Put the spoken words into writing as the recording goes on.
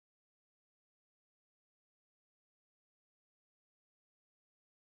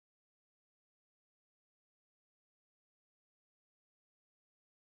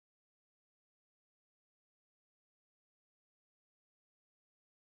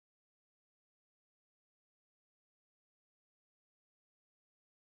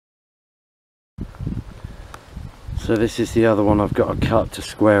So this is the other one I've got to cut to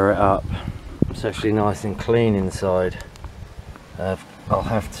square it up. It's actually nice and clean inside. I'll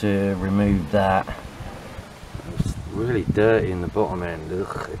have to remove that. It's really dirty in the bottom end.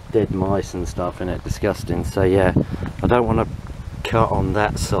 Ugh, dead mice and stuff in it, disgusting. So yeah, I don't want to cut on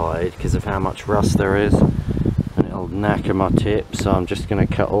that side because of how much rust there is, and it'll knacker my tip. So I'm just going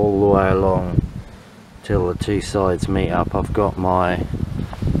to cut all the way along till the two sides meet up. I've got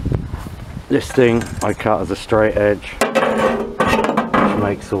this thing I cut as a straight edge, which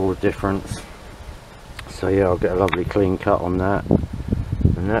makes all the difference. So yeah, I'll get a lovely clean cut on that,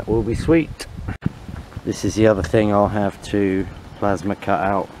 and that will be sweet. This is the other thing I'll have to plasma cut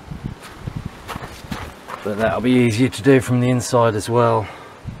out, but that'll be easier to do from the inside as well.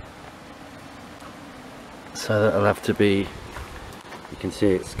 So that'll have to be, you can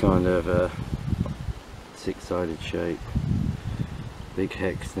see it's kind of a six-sided shape, big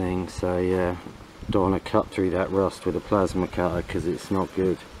hex thing. So yeah, don't want to cut through that rust with a plasma cutter because it's not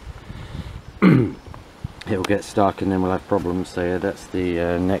good. It'll get stuck and then we'll have problems. So yeah, that's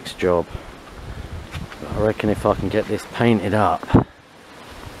the next job. But I reckon if I can get this painted up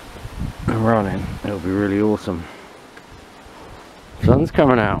and running, it'll be really awesome. Sun's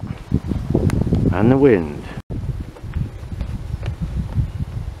coming out and the wind.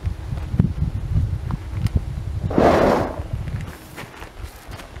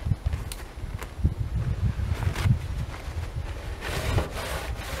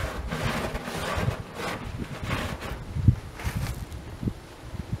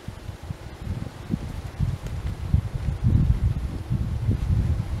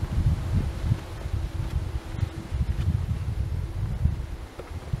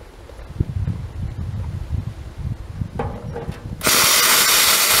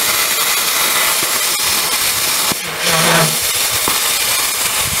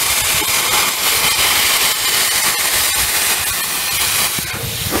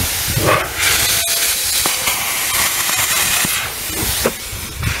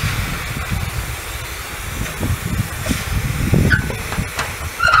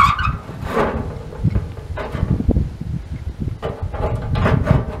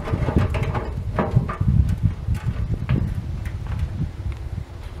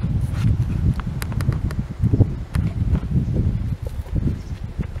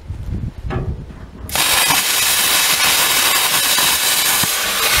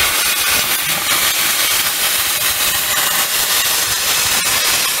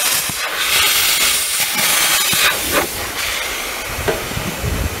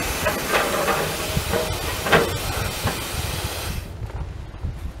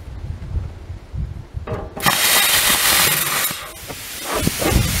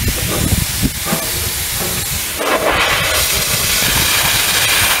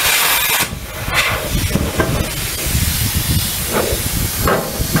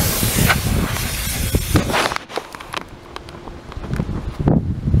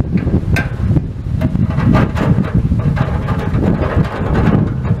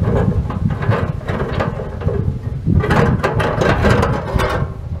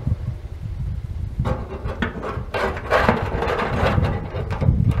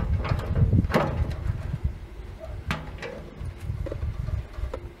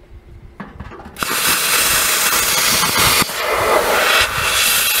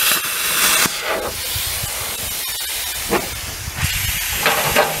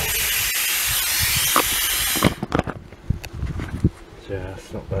 Yeah,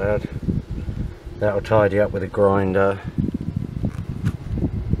 it's not bad. That'll tidy up with a grinder.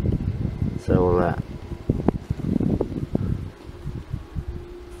 So all that.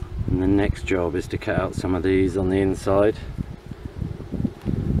 And the next job is to cut out some of these on the inside.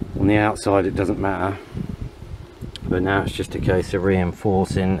 On the outside it doesn't matter, but now it's just a case of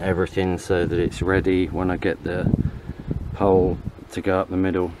reinforcing everything so that it's ready when I get the pole to go up the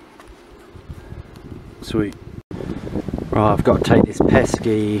middle. Sweet. Right, I've got to take this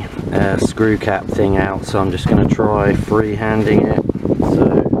pesky screw cap thing out, so I'm just going to try free-handing it.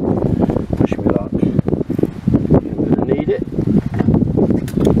 So, wish me luck. I'm going to need it.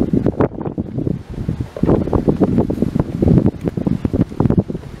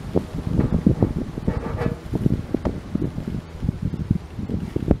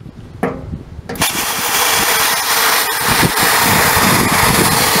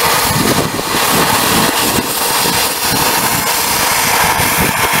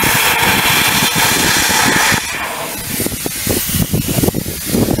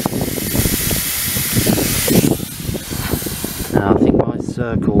 Now, I think my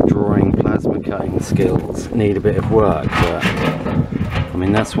circle drawing plasma cutting skills need a bit of work, but I'm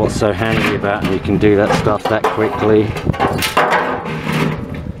mean, that's what's so handy about it. You can do that stuff that quickly.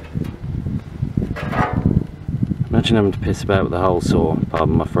 Imagine having to piss about with the hole saw,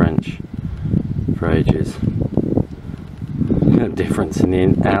 pardon my French, for ages. Look at the difference in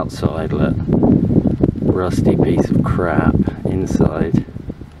the outside, look. Rusty piece of crap inside.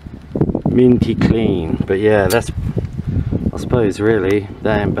 Minty clean. But yeah, that's, I suppose, really,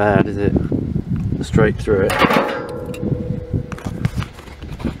 that ain't bad, is it? Straight through it.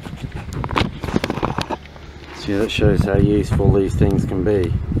 So yeah, that shows how useful these things can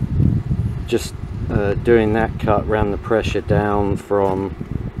be. Just doing that cut ran the pressure down from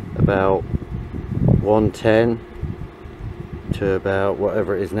about 110 to about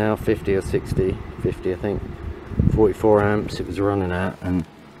whatever it is now, 50 or 60, 50 I think, 44 amps it was running at, and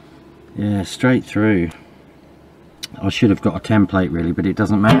yeah, straight through. I should have got a template really, but it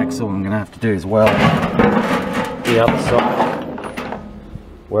doesn't matter because all I'm going to have to do is weld the other side,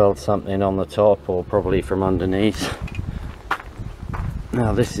 weld something on the top or probably from underneath.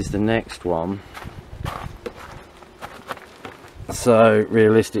 Now this is the next one. So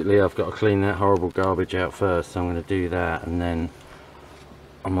realistically I've got to clean that horrible garbage out first, so I'm going to do that, and then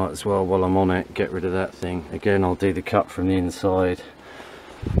I might as well, while I'm on it, get rid of that thing. Again, I'll do the cut from the inside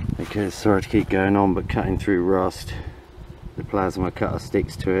because, sorry to keep going on, but cutting through rust, the plasma cutter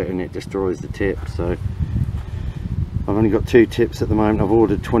sticks to it and it destroys the tip. So I've only got 2 tips at the moment. I've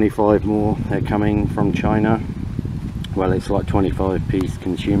ordered 25 more, they're coming from China. Well, it's like 25-piece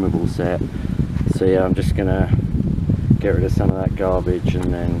consumable set. So yeah, I'm just gonna get rid of some of that garbage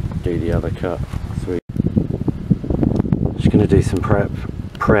and then do the other cut. Sweet. Just gonna do some prep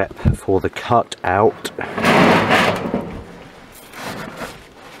for the cut out.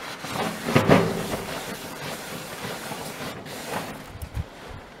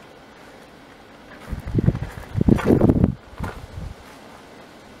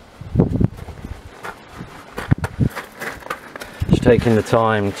 Just taking the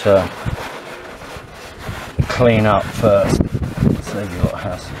time to clean up first, save you a lot of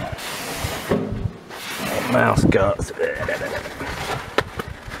hassle. Mouse guts.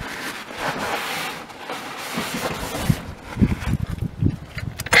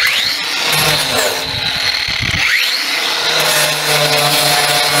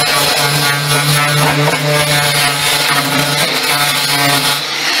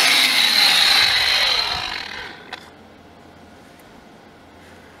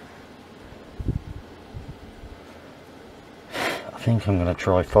 I think I'm going to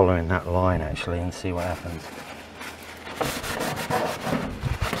try following that line actually and see what happens.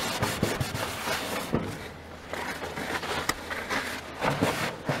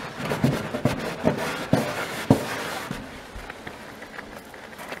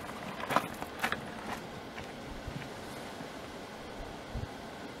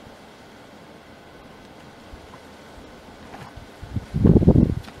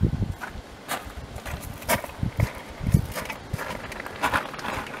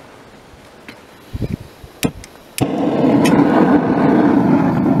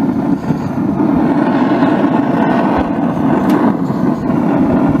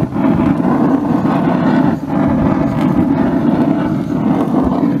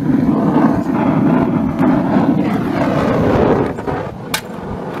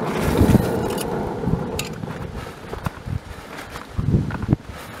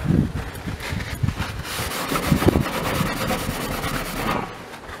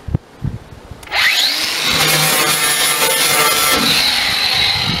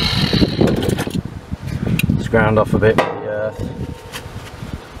 Ground off a bit with the earth,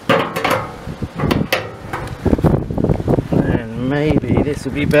 and maybe this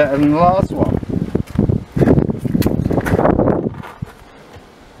will be better than the last one.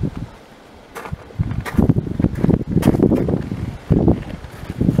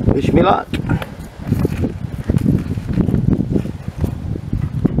 Wish me luck.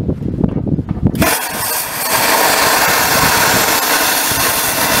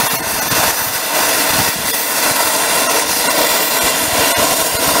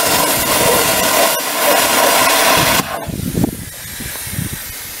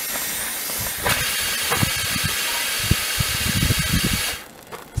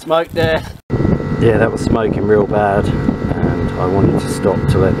 Smoke there. Yeah, that was smoking real bad, and I wanted to stop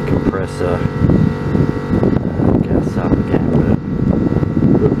to let the compressor gas up again, but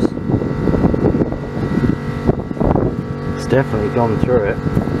whoops. It's definitely gone through it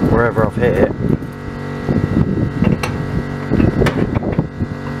wherever I've hit it.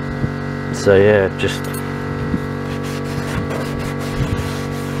 So yeah, just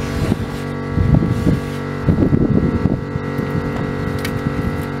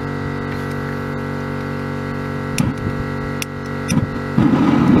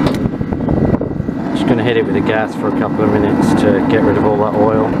hit it with the gas for a couple of minutes to get rid of all that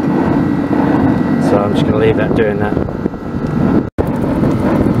oil. So I'm just going to leave that doing that.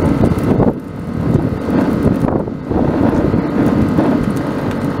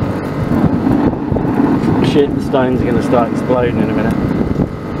 Shit, the stones are going to start exploding in a minute.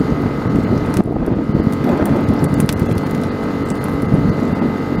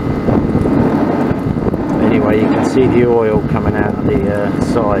 Anyway, you can see the oil coming out of the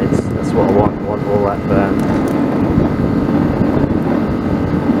sides. That's what I want all that burnt.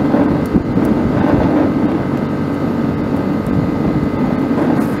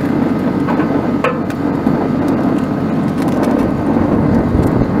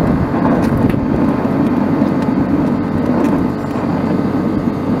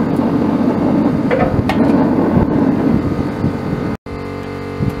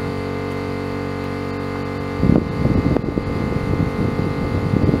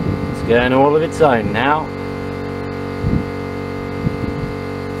 Going all of its own now.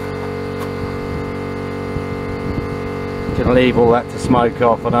 Gonna leave all that to smoke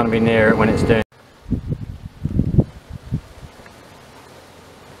off. I don't want to be near it when it's doing.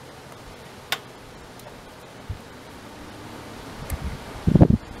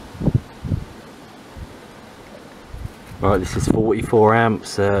 Right, this is 44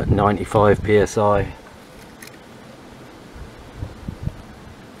 amps, 95 psi.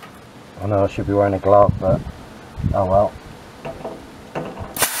 I know I should be wearing a glove, but oh well.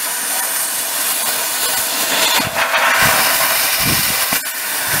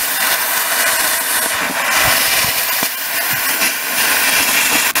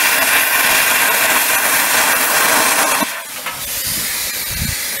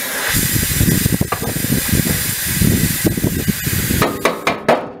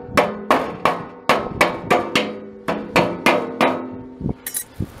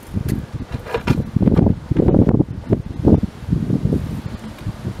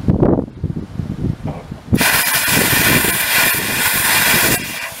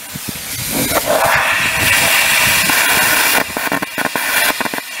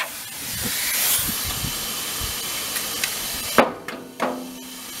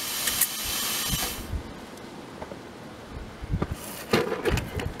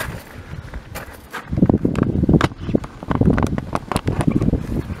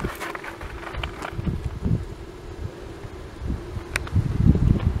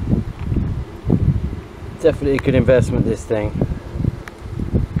 Definitely a good investment, this thing,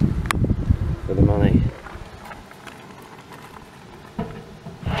 for the money.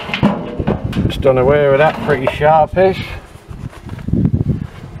 Just unaware of that, pretty sharpish.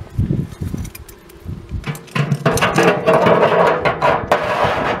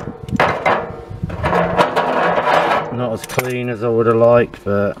 Not as clean as I would have liked,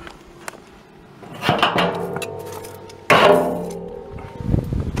 but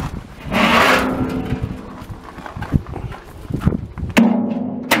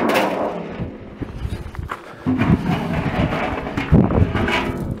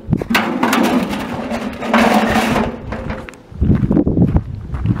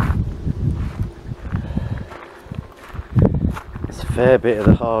fair bit of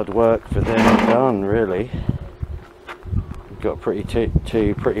the hard work for them done, really. We've got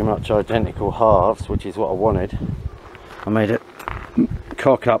two pretty much identical halves, which is what I wanted. I made it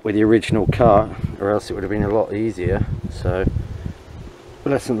cock up with the original cut, or else it would have been a lot easier. So,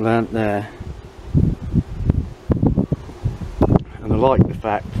 lesson learnt there. And I like the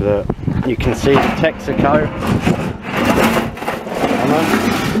fact that you can see the Texaco.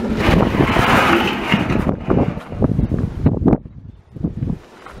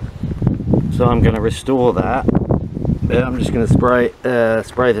 So I'm going to restore that. I'm just going to spray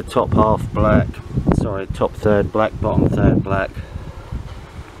the top half black, sorry, top third black, bottom third black,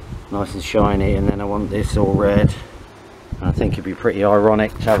 nice and shiny, and then I want this all red. And I think it'd be pretty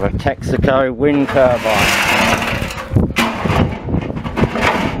ironic to have a Texaco wind turbine.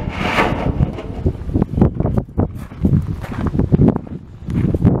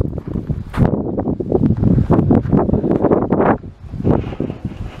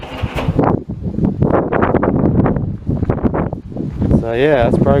 So yeah,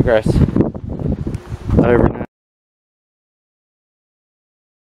 that's progress.